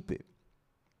keep it?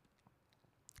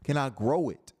 Can I grow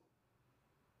it?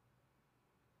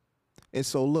 And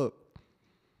so look,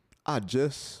 I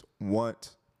just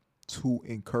want to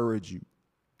encourage you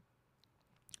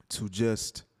to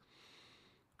just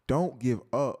don't give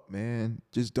up, man.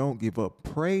 Just don't give up.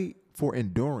 Pray for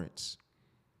endurance.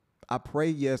 I pray,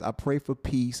 yes, I pray for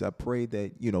peace. I pray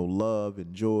that, love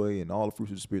and joy and all the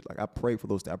fruits of the Spirit. Like I pray for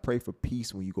those things. I pray for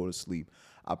peace when you go to sleep.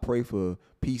 I pray for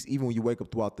peace even when you wake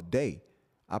up throughout the day.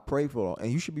 I pray for all,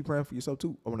 and you should be praying for yourself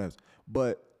too.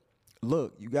 But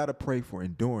look, you gotta pray for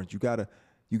endurance. You gotta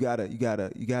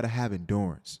have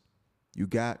endurance. You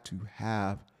got to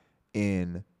have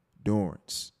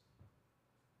endurance.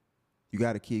 You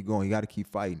got to keep going. You got to keep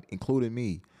fighting, including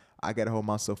me. I got to hold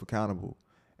myself accountable,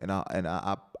 and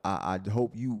I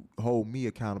hope you hold me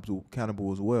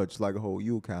accountable as well, just like I hold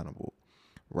you accountable,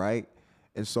 right?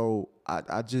 And so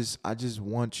I just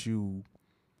want you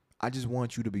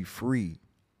to be free,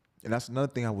 and that's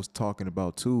another thing I was talking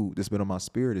about too. That's been on my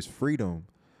spirit is freedom.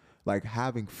 Like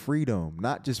having freedom,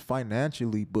 not just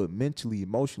financially, but mentally,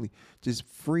 emotionally, just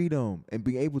freedom and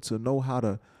being able to know how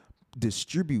to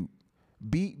distribute.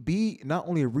 Be not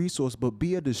only a resource, but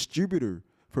be a distributor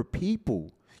for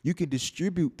people. You can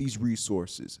distribute these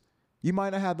resources. You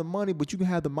might not have the money, but you can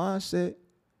have the mindset.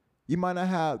 You might not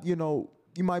have, you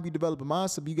might be developing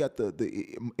mindset, but you got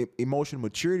the emotional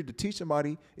maturity to teach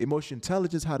somebody, emotional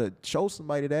intelligence, how to show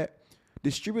somebody that.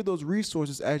 Distribute those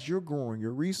resources as you're growing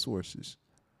your resources.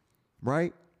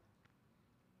 Right?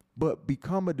 But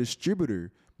become a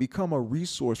distributor, become a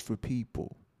resource for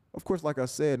people. Of course, like I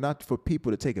said, not for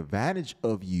people to take advantage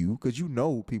of you, because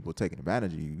people are taking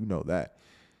advantage of you. You know that.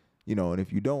 And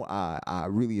if you don't, I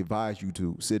really advise you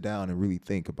to sit down and really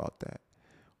think about that.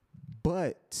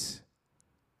 But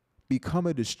become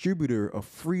a distributor of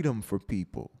freedom for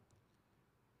people.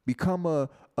 Become a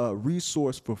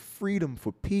resource for freedom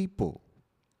for people.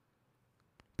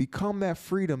 Become that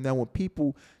freedom that when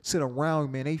people sit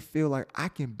around, man, they feel like I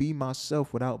can be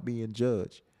myself without being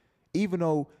judged, even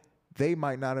though they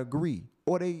might not agree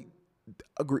or they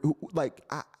agree.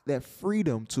 That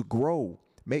freedom to grow,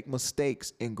 make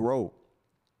mistakes and grow.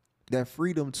 That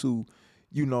freedom to,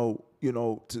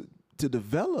 to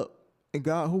develop and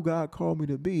who God called me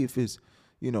to be. If it's,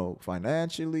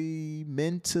 financially,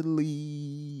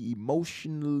 mentally,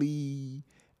 emotionally,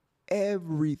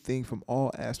 everything from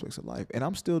all aspects of life. And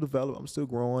I'm still developing. I'm still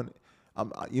growing.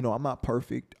 I'm not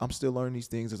perfect. I'm still learning these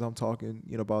things as I'm talking,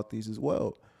 about these as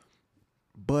well.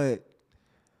 But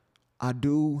I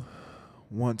do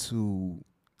want to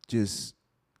just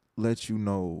let you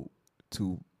know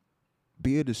to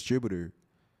be a distributor.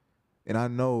 And I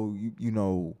know,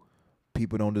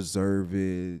 people don't deserve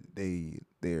it.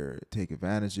 They're take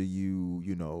advantage of you.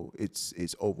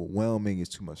 It's overwhelming.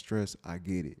 It's too much stress. I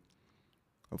get it.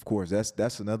 Of course,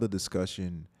 that's another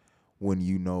discussion when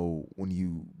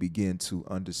you begin to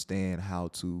understand how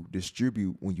to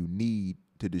distribute when you need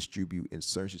to distribute in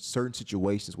certain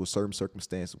situations with certain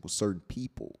circumstances with certain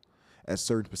people at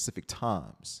certain specific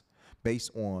times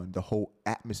based on the whole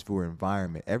atmosphere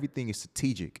environment. Everything is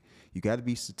strategic. You got to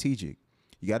be strategic.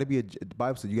 You got to be the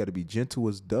Bible says you got to be gentle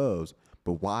as doves,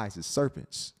 but wise as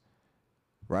serpents,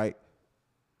 right?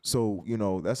 So,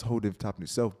 that's a whole different topic in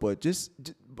itself. But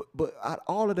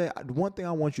all of that, one thing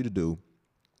I want you to do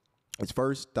It's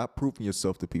first, stop proving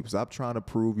yourself to people. Stop trying to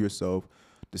prove yourself,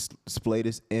 display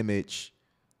this image.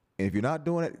 And if you're not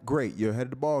doing it, great, you're ahead of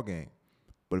the ball game.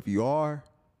 But if you are,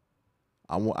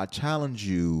 I challenge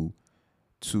you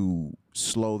to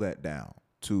slow that down,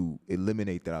 to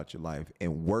eliminate that out your life,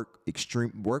 and work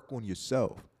on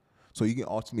yourself, so you can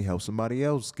ultimately help somebody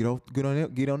else get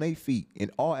on their feet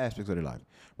in all aspects of their life,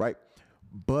 right?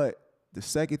 But the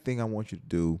second thing I want you to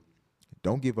do,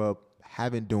 don't give up,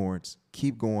 have endurance,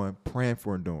 keep going, praying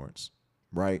for endurance,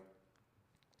 right?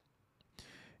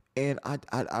 And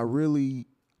I really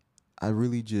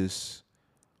just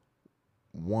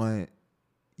want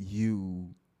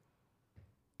you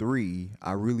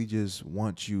I really just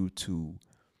want you to,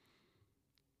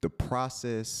 the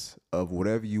process of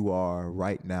whatever you are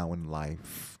right now in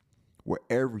life,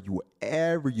 wherever you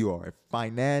are,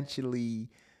 financially,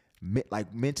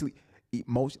 like mentally,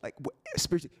 emotionally, like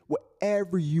spiritually,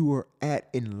 wherever you are at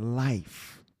in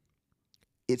life,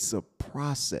 it's a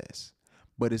process,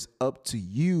 but it's up to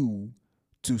you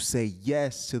to say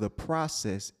yes to the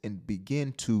process and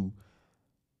begin to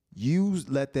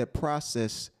let that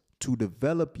process to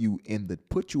develop you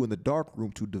put you in the dark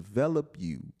room to develop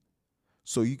you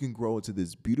so you can grow into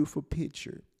this beautiful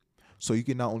picture. So you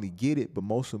can not only get it, but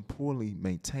most importantly,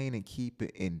 maintain and keep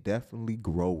it and definitely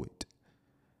grow it.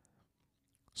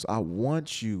 So I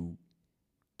want you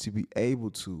to be able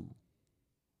to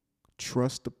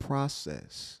trust the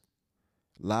process.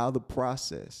 Allow the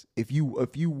process. If you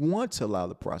want to allow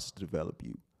the process to develop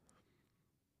you,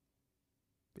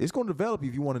 it's going to develop you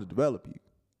if you want it to develop you.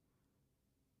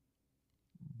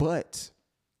 But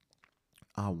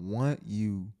I want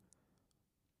you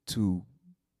to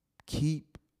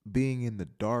keep being in the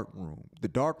dark room. The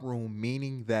dark room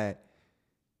meaning that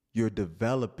you're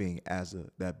developing as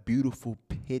that beautiful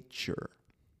picture,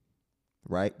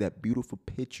 right? That beautiful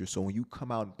picture. So when you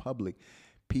come out in public,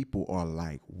 people are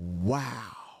like,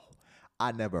 wow,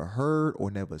 I never heard or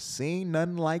never seen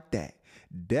nothing like that.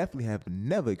 Definitely have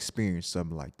never experienced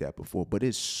something like that before, but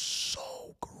it's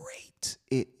so great.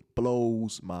 It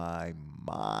blows my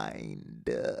mind,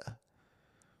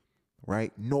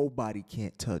 right? Nobody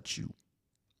can't touch you.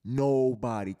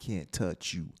 Nobody can't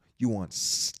touch you. You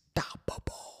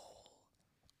unstoppable.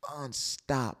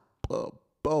 Unstoppable.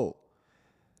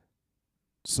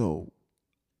 So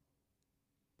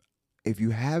if you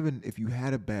had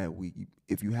a bad week,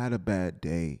 if you had a bad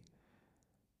day,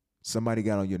 somebody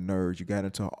got on your nerves, you got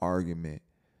into an argument,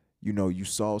 you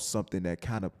saw something that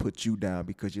kind of put you down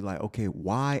because you're like, okay,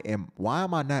 why am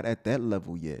I not at that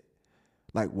level yet?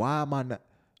 Like, why am I not?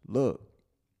 Look,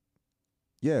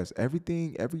 yes,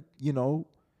 everything's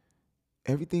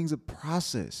a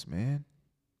process, man.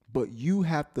 But you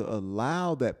have to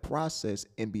allow that process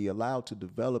and be allowed to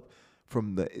develop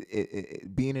from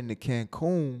being in the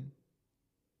Cancun,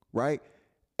 right?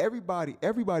 Everybody's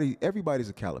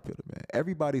a caterpillar, man.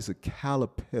 Everybody's a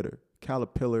caterpillar.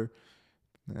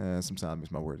 Sometimes I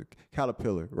miss my word.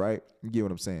 Caterpillar, right? You get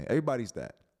what I'm saying? Everybody's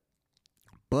that.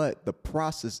 But the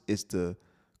process is the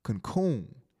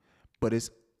cocoon. But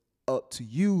it's up to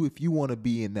you if you want to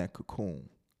be in that cocoon.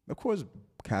 Of course,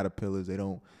 caterpillars, they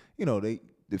don't,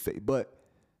 but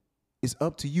it's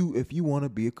up to you if you want to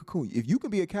be a cocoon. If you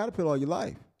can be a caterpillar all your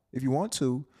life, if you want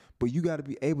to, but you got to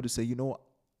be able to say,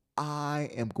 I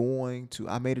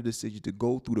made a decision to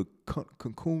go through the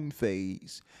cocoon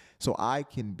phase so I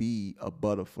can be a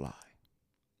butterfly.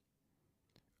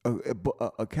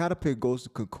 A caterpillar goes to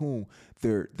cocoon.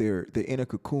 They're in a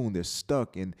cocoon. They're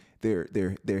stuck and they're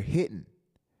hidden.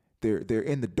 They're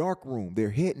in the dark room.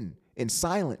 They're hidden in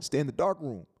silence. They're in the dark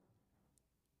room.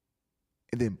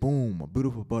 And then boom, a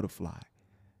beautiful butterfly.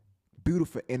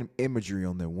 Beautiful imagery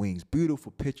on their wings.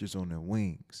 Beautiful pictures on their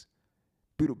wings.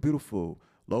 Beautiful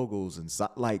logos and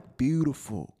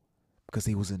beautiful, because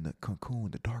he was in the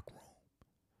cocoon, the dark room,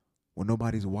 where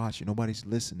nobody's watching, nobody's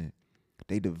listening.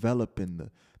 They develop in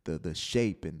the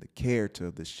shape and the character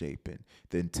of the shape and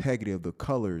the integrity of the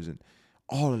colors and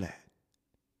all of that,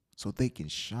 so they can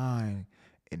shine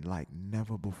and like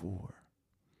never before.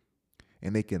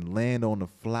 And they can land on the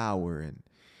flower and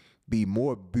be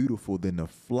more beautiful than the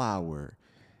flower.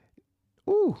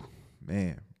 Ooh,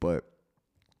 man. But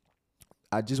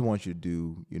I just want you to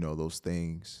do, those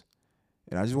things.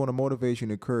 And I just want to motivate you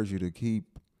and encourage you to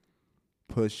keep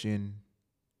pushing,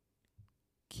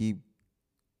 keep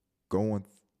going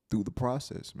through the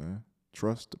process, man.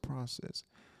 Trust the process.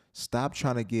 Stop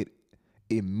trying to get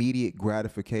immediate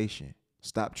gratification.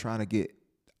 Stop trying to get,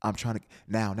 I'm trying to,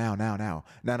 now. No.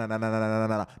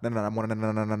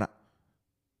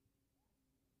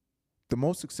 The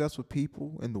most successful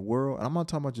people in the world, and I'm not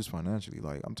talking about just financially,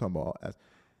 like I'm talking about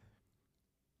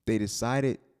they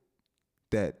decided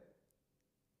that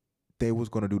they was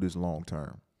going to do this long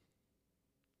term.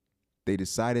 They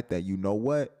decided that, you know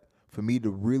what, for me to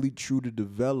really truly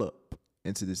develop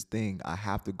into this thing, I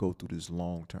have to go through this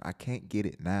long term. I can't get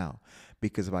it now,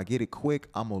 because if I get it quick,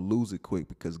 I'm going to lose it quick,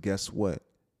 because guess what?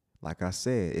 Like I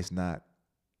said, it's not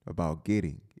about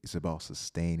getting, it's about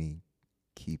sustaining,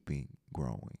 keeping,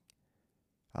 growing.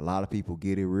 A lot of people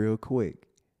get it real quick,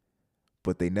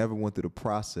 but they never went through the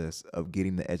process of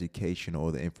getting the education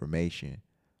or the information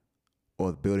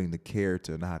or building the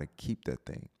character and how to keep that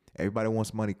thing. Everybody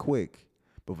wants money quick,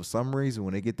 but for some reason,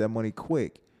 when they get that money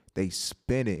quick, they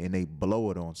spend it and they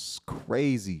blow it on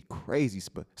crazy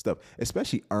stuff,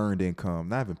 especially earned income,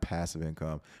 not even passive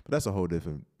income. But that's a whole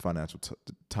different financial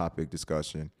topic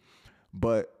discussion.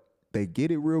 But they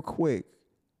get it real quick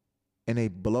and they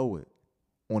blow it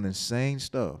on insane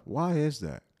stuff. Why is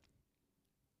that?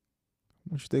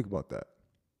 What you think about that?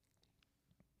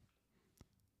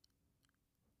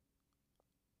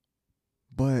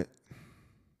 But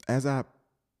as I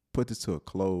put this to a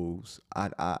close,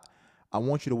 I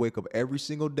want you to wake up every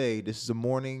single day. This is a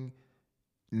morning,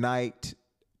 night,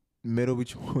 middle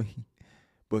between.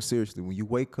 But seriously, when you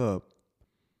wake up,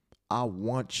 I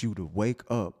want you to wake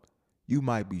up. You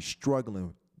might be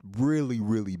struggling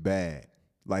really bad.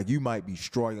 Like you might be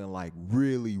struggling like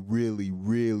really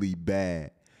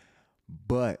bad.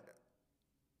 But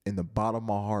in the bottom of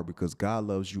my heart, because God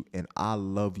loves you and I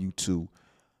love you too,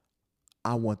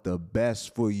 I want the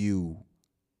best for you.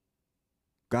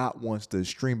 God wants the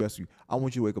extreme best for you. I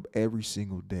want you to wake up every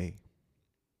single day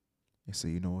and say,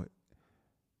 you know what?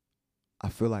 I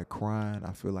feel like crying.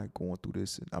 I feel like going through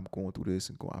this, and I'm going through this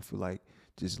and going. I feel like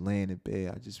just laying in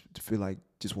bed. I just feel like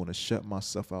just want to shut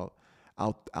myself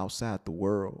outside the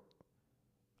world.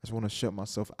 I just want to shut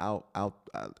myself out.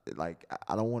 Like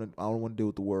I don't want to deal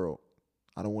with the world.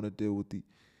 I don't want to deal with the.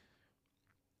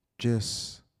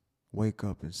 Just wake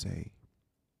up and say,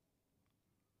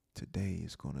 today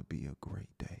is going to be a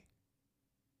great day.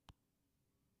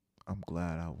 I'm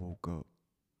glad I woke up.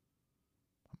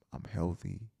 I'm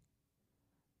healthy.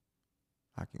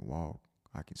 I can walk.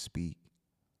 I can speak.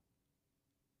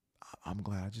 I'm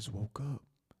glad I just woke up.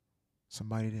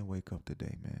 Somebody didn't wake up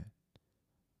today, man.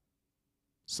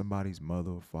 Somebody's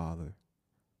mother or father,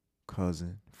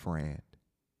 cousin, friend,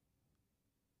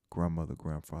 grandmother,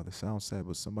 grandfather. Sounds sad,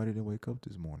 but somebody didn't wake up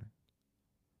this morning.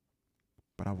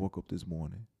 But I woke up this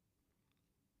morning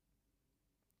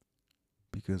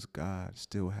because God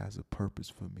still has a purpose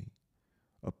for me,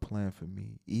 a plan for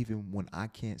me, even when I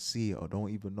can't see it or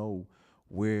don't even know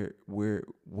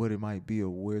what it might be or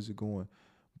where's it going.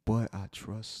 But I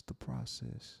trust the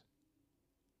process.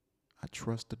 I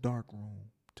trust the dark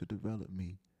room to develop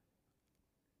me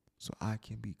so I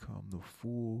can become the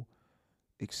full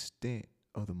extent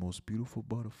of the most beautiful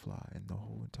butterfly in the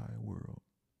whole entire world.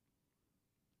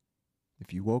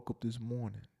 If you woke up this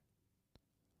morning,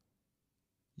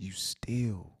 you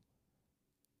still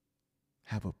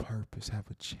have a purpose, have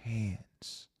a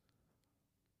chance,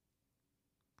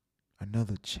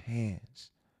 another chance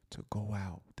to go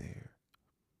out there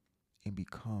and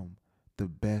become the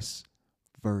best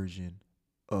version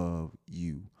of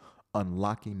you,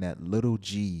 unlocking that little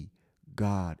G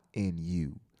God in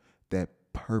you, that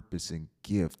purpose and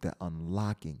gift, that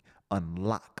unlock it.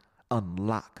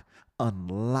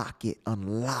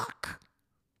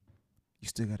 You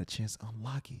still got a chance to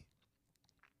unlock it.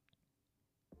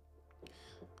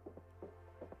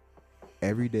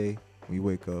 Every day when you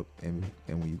wake up and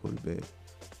when you go to bed,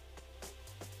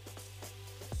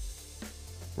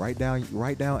 write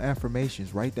down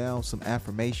affirmations. Write down some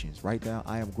affirmations. Write down,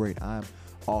 I am great. I'm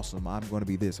awesome. I'm going to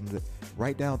be this.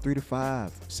 Write down 3 to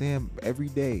 5. Say them every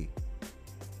day.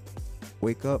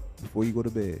 Wake up before you go to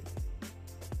bed.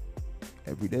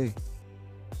 Every day.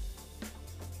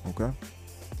 Okay?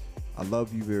 I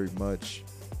love you very much.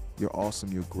 You're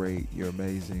awesome. You're great. You're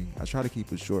amazing. I try to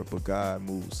keep it short, but God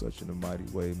moves such in a mighty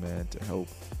way, man, to help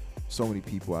so many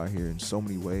people out here in so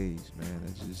many ways, man.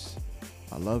 It's just,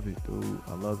 I love it, dude.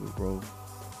 I love it, bro.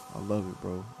 I love it,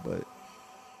 bro. But,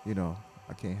 you know,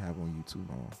 I can't have on you too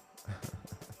long.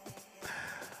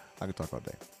 I can talk all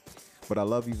day. But I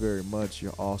love you very much.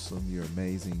 You're awesome. You're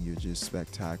amazing. You're just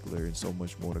spectacular, and so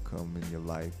much more to come in your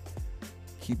life.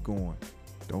 Keep going.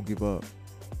 Don't give up.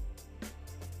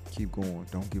 Keep going.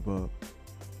 Don't give up.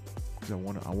 Because I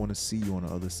want to see you on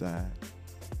the other side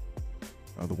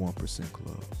of the 1%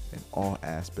 Club in all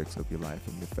aspects of your life,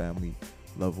 from your family,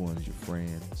 loved ones, your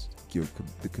friends,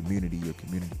 the community,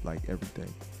 like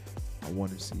everything. I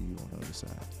want to see you on the other side.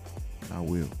 And I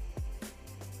will,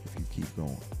 if you keep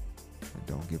going and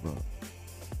don't give up.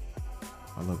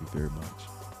 I love you very much.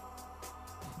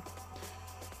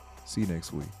 See you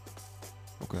next week.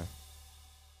 Okay.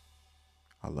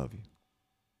 I love you.